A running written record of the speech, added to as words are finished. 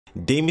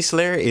Demon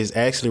Slayer is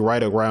actually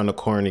right around the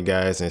corner,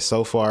 guys, and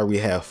so far we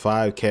have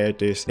 5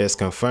 characters that's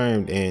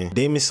confirmed in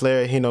Demon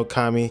Slayer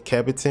Hinokami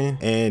Keppuutan,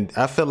 and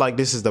I feel like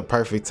this is the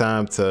perfect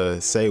time to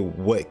say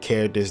what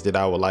characters that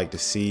I would like to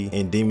see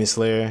in Demon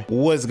Slayer.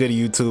 What's good,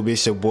 YouTube?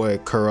 It's your boy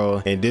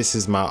Koro, and this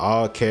is my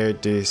all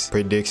characters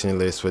prediction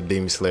list for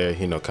Demon Slayer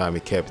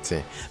Hinokami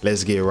Keppuutan.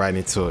 Let's get right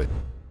into it.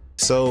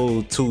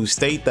 So to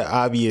state the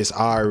obvious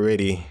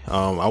already,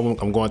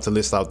 I'm going to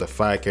list out the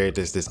 5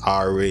 characters that's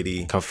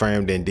already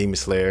confirmed in Demon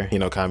Slayer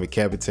Hinokami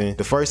Keppuutan.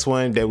 The first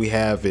one that we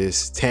have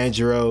is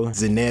Tanjiro,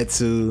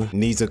 Zenitsu,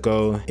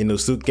 Nezuko,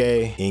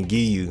 Inosuke, and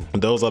Giyu.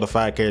 Those are the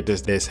 5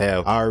 characters that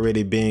have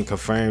already been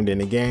confirmed in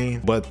the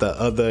game. But the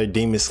other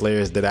Demon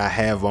Slayers that I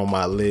have on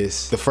my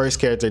list, the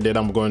first character that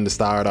I'm going to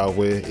start off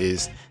with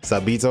is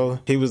Sabito.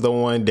 He was the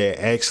one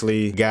that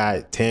actually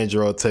got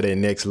Tanjiro to the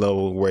next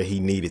level where he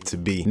needed to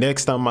be.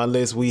 Next on my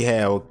list we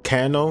have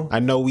Kano. I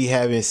know we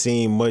haven't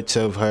seen much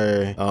of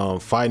her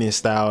fighting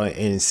style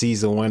in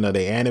season 1 of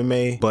the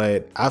anime,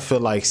 but I feel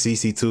like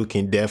CC2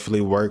 can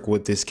definitely work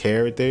with this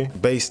character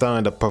based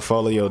on the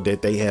portfolio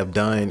that they have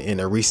done in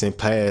the recent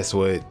past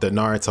with the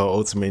Naruto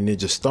Ultimate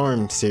Ninja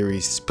Storm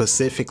series,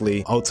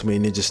 specifically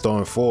Ultimate Ninja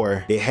Storm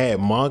 4. They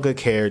had manga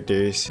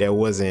characters that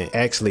wasn't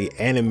actually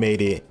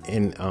animated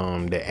in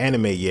the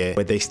anime yet,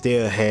 but they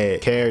still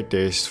had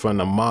characters from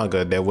the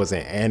manga that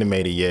wasn't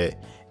animated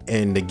yet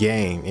in the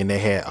game, and they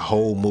had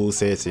whole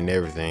movesets and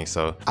everything.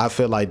 So I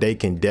feel like they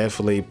can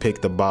definitely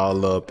pick the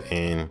ball up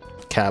and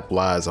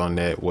capitalize on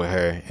that with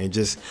her, and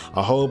just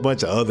a whole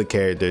bunch of other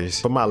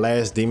characters. But my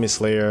last Demon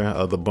Slayer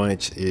of the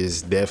bunch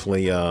is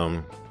definitely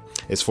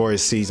as far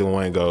as season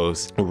 1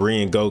 goes,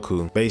 Rin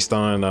Goku, based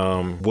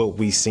on what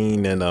we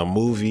seen in a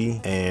movie,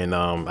 and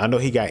I know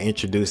he got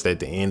introduced at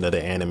the end of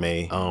the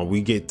anime.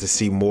 We get to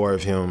see more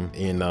of him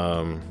in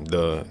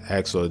the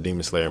actual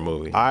Demon Slayer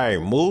movie. All right,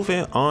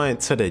 moving on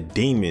to the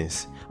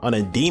demons. On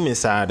the demon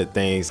side of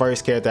things,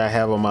 first character I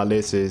have on my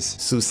list is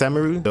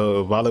Susameru,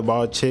 the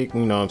volleyball chick,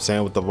 you know what I'm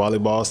saying, with the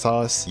volleyball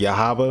sauce.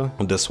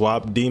 Yaiba, the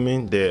swap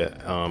demon that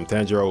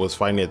Tanjiro was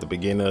fighting at the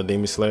beginning of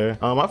Demon Slayer.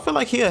 I feel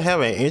like he'll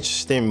have an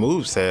interesting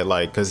moveset,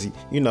 like, cause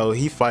you know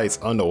he fights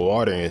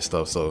underwater and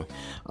stuff. So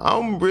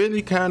I'm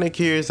really kind of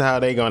curious how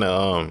they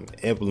gonna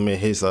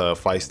implement his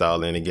fight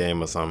style in the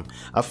game or something.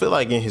 I feel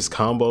like in his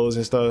combos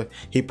and stuff,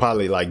 he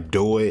probably like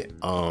do it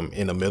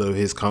in the middle of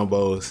his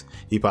combos.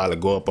 He probably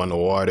go up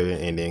underwater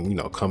and then, you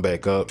know, come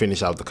back up,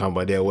 finish out the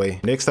combo that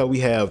way. Next up we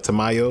have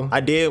Tamayo.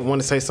 I did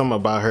want to say something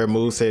about her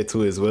moveset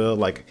too as well.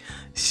 Like,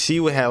 she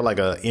would have like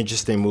an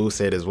interesting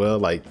moveset as well.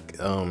 Like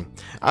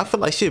I feel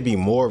like she'd be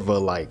more of a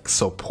like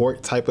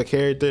support type of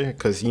character,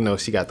 because you know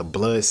she got the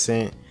blood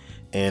scent,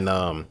 and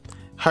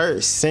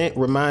her scent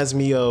reminds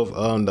me of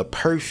the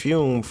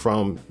perfume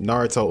from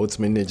Naruto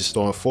Ultimate Ninja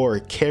Storm 4,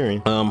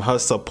 Karen. Her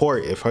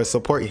support, if her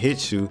support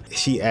hits you,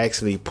 she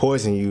actually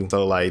poison you.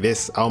 So like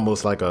that's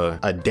almost like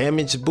a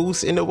damage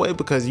boost in a way,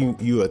 because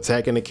you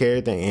attacking the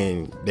character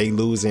and they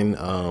losing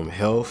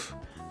health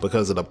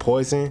because of the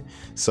poison.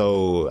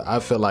 So I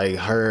feel like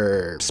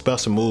her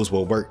special moves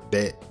will work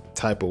that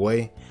type of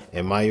way,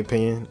 in my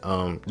opinion.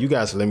 You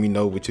guys let me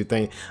know what you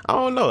think. I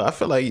don't know, I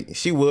feel like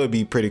she would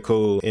be pretty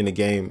cool in the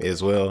game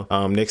as well.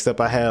 Next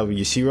up I have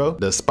Yashiro,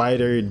 the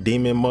spider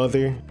demon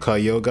mother,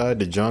 Kyoga,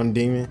 the drum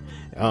demon.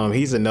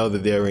 He's another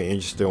very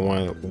interesting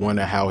one.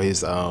 Wonder how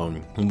his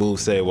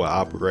moveset will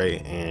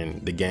operate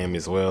in the game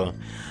as well.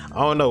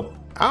 I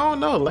don't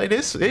know, like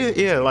this,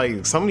 yeah,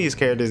 like some of these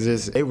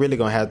characters, they really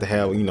gonna have to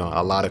have, you know,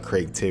 a lot of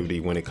creativity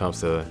when it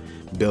comes to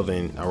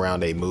building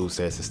around their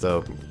movesets and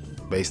stuff,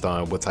 based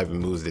on what type of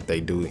moves that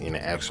they do in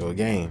the actual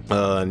game.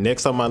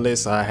 Next on my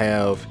list I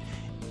have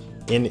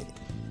in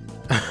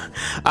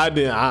I'm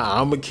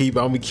gonna keep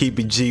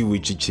it G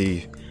with you,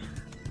 Chief.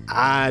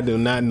 I do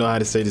not know how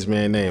to say this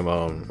man's name.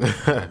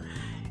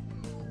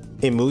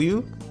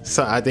 Imuyu.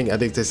 So I think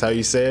that's how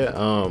you say it.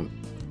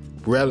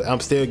 I'm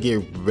still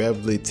getting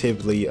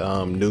relatively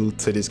new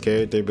to this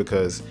character,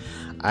 because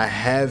I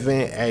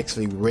haven't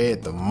actually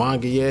read the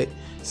manga yet.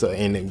 So,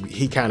 and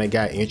he kind of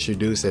got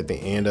introduced at the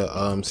end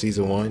of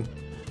season 1.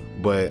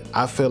 But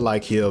I feel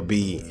like he'll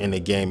be in the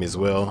game as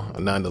well,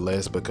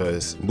 nonetheless,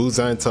 because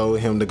Muzan told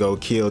him to go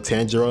kill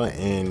Tanjiro,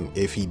 and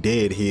if he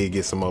did, he'd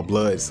get some more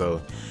blood. So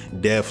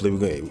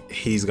definitely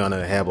he's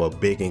gonna have a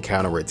big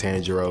encounter with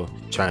Tanjiro,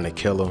 trying to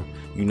kill him.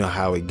 You know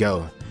how it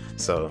go.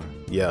 So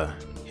yeah,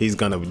 he's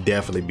gonna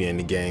definitely be in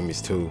the game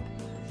too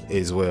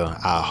as well,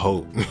 I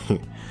hope.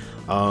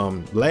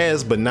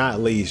 Last but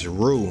not least,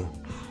 Rue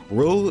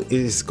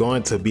is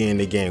going to be in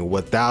the game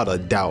without a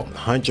doubt,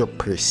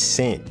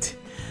 100%.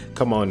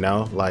 Come on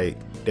now, like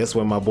that's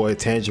when my boy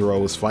Tanjiro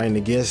was fighting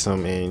against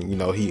him, and you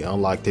know he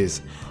unlocked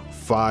his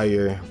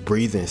fire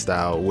breathing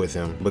style with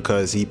him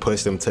because he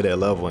pushed him to that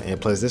level.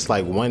 And plus, it's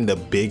like one of the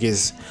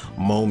biggest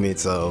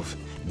moments of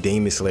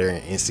Demon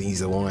Slayer in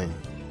season 1,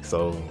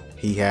 so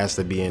he has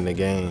to be in the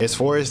game. As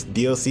far as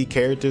DLC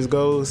characters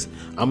goes,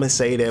 I'm gonna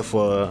say that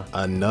for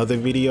another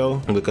video,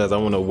 because I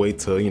want to wait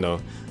till, you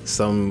know,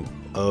 some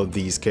of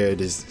these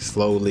characters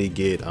slowly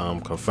get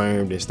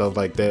confirmed and stuff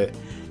like that,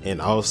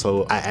 and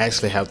also I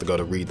actually have to go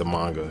to read the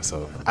manga.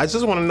 So I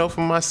just want to know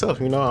for myself,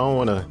 you know. I don't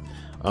want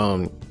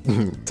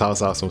to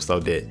toss out some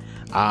stuff that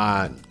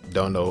I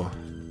don't know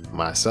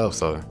myself.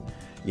 So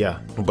yeah,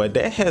 but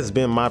that has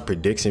been my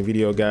prediction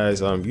video,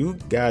 guys. You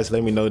guys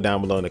let me know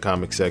down below in the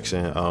comment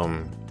section.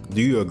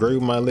 Do you agree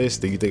with my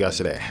list? Do you think I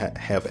should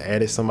have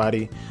added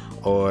somebody,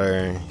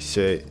 or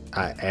should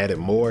I add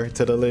more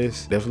to the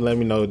list? Definitely let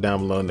me know down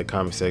below in the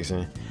comment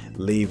section.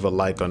 Leave a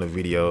like on the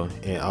video.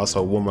 And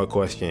also one more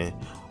question,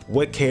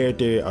 what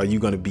character are you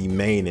going to be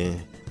maining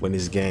when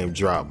this game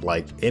drop?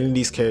 Like any of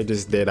these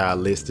characters that I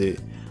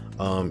listed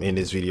in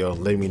this video,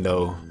 let me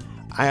know.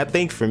 I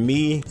think for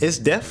me, it's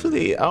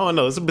definitely, I don't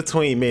know, it's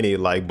between many,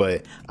 like,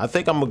 but I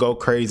think I'm gonna go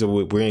crazy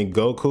with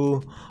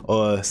Goku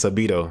or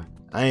Sabito.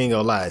 I ain't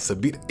gonna lie,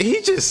 Sabito,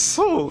 he just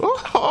so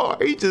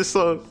hard, he just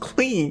so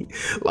clean.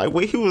 Like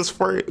when he was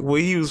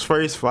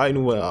first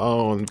fighting with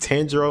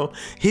Tanjiro,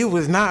 he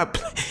was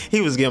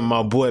getting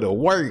my boy to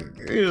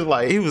work. He was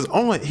like, he was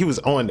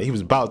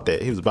about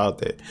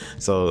that.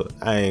 So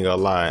I ain't gonna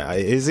lie,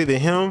 is it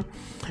him?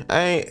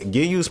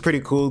 Giryu's pretty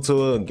cool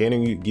too.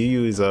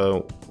 Giryu is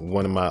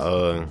one of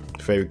my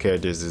favorite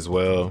characters as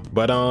well.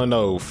 But I don't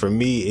know, for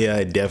me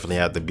it definitely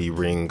have to be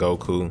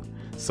Goku.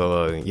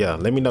 So yeah,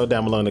 let me know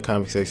down below in the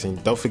comment section.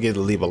 Don't forget to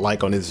leave a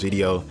like on this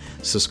video,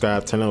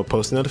 subscribe, turn on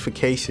post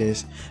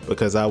notifications,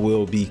 because I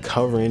will be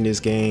covering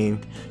this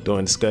game,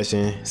 doing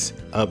discussions,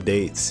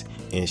 updates,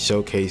 and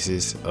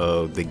showcases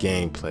of the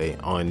gameplay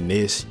on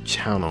this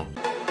channel.